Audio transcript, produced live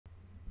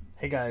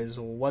Hey guys,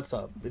 what's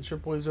up? It's your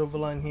boy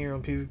ZovaLine here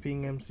on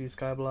PvPingMC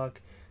SkyBlock,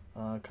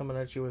 coming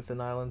at you with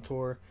an island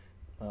tour.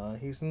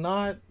 He's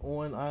not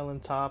on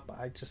Island Top.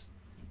 I just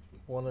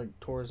want to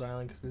tour his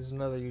island because he's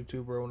another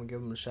YouTuber. I want to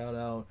give him a shout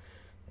out,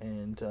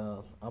 and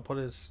I'll put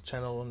his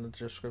channel in the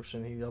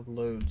description. He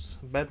uploads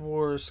Bed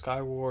Wars,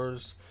 Sky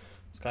Wars,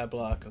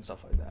 SkyBlock, and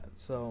stuff like that.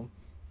 So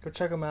go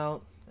check him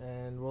out,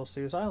 and we'll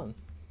see his island.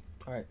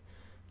 All right,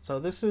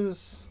 so this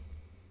is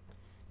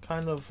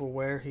kind of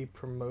where he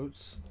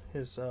promotes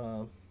his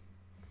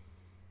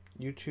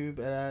YouTube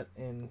at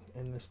in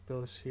this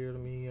build here.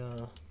 Let me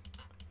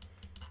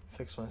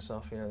fix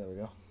myself here. There we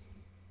go.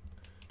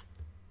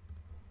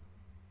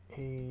 If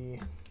you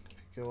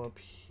go up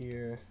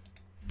here,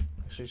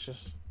 actually it's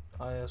just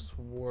IS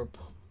Warp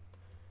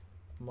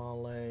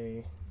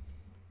MolleVIP.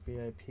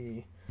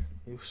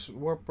 You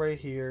warp right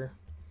here.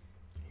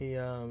 He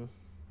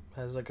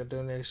has like a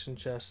donation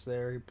chest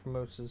there. He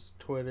promotes his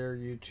Twitter,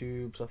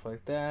 YouTube, stuff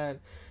like that.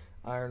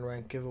 Iron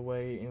rank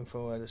giveaway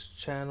info at his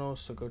channel,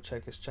 so go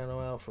check his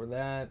channel out for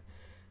that.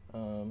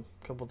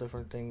 Couple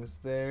different things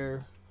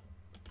there,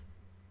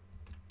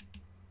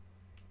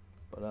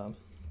 but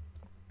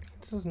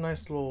this is a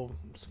nice little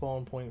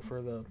spawn point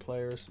for the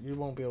players. You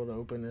won't be able to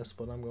open this,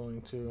 but I'm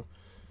going to.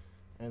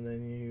 And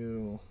then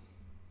you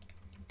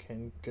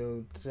can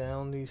go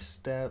down these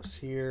steps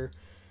here,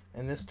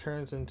 and this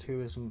turns into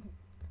his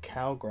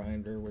cow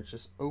grinder, which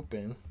is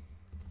open.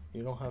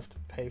 You don't have to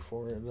pay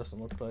for it. It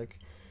doesn't look like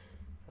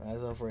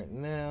as of right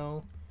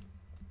now.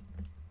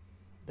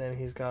 Then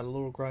he's got a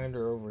little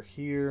grinder over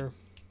here.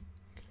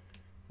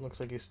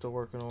 Looks like he's still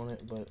working on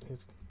it, but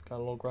he's got a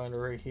little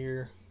grinder right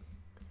here.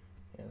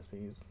 Yeah, see,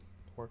 he's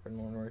working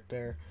on it right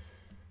there.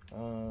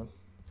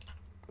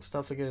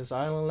 Stuff to get his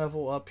island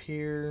level up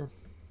here.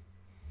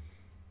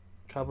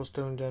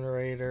 Cobblestone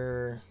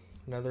generator,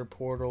 nether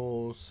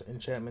portals,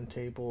 enchantment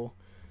table.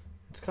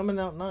 It's coming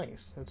out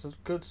nice. It's a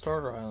good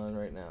starter island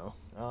right now.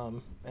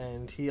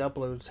 And he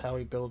uploads how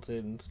he builds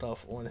it and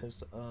stuff on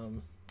his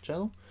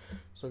channel,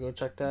 so go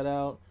check that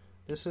out.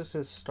 This is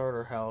his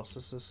starter house.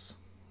 This is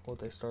what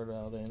they started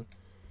out in.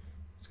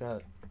 It's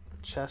got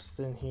chests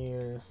in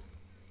here,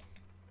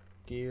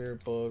 gear,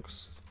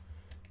 books,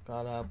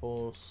 god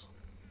apples,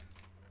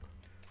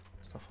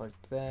 stuff like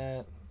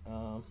that.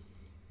 If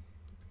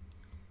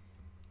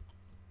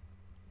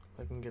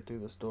I can get through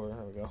this door,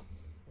 there we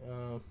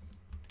go.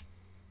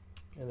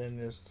 And then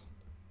there's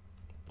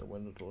the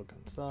window to look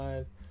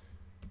inside.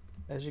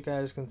 As you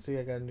guys can see,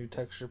 I got a new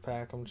texture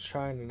pack. I'm just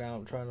trying it out.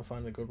 I'm trying to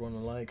find a good one to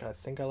like. I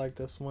think I like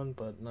this one,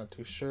 but not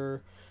too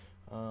sure.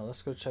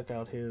 Let's go check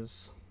out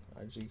his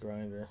IG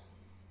grinder.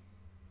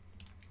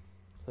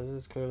 So this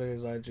is clearly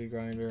his IG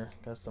grinder.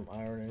 Got some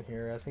iron in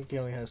here. I think he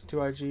only has 2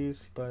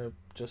 IGs, but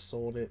just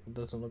sold it. It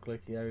doesn't look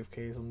like he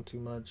AFKs them too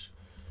much.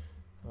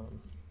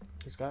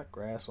 He's got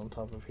grass on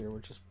top of here,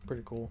 which is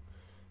pretty cool.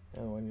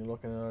 And when you're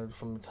looking at it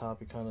from the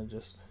top, you kind of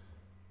just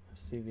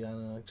see the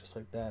island just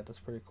like that. That's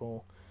pretty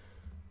cool.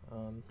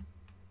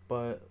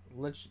 But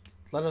let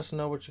us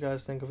know what you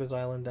guys think of his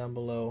island down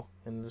below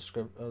in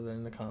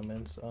the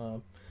comments.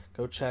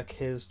 Go check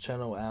his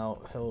channel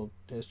out.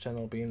 His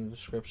channel will be in the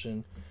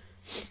description.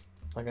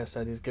 Like I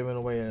said, he's giving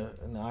away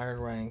an iron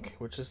rank,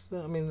 which is,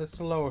 I mean, that's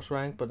the lowest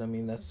rank, but I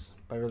mean that's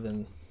better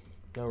than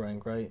no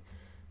rank, right?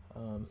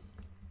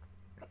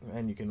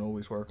 And you can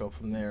always work up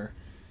from there.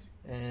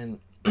 And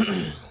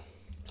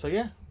so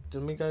yeah,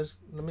 let me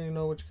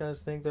know what you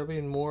guys think. There'll be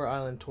more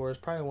island tours,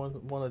 probably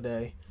one a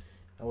day.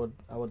 I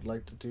would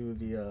like to do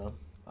the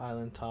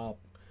island top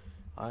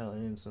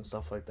islands and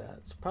stuff like that.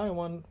 So probably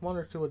one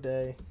or two a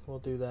day. We'll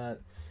do that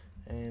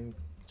and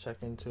check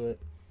into it.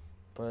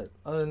 But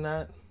other than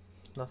that,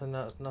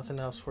 nothing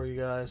else for you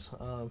guys.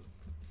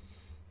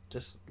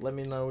 Just let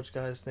me know what you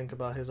guys think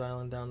about his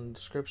island down in the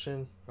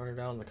description or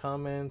down in the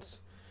comments.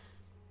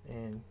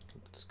 And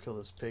let's kill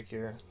this pig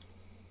here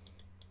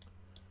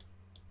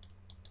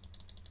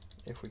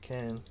if we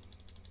can.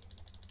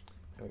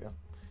 There we go.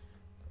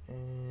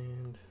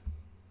 And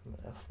the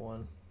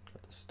F1,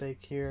 got the steak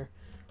here.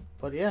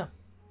 But yeah,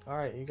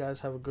 alright, you guys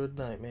have a good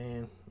night,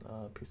 man.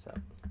 Peace out.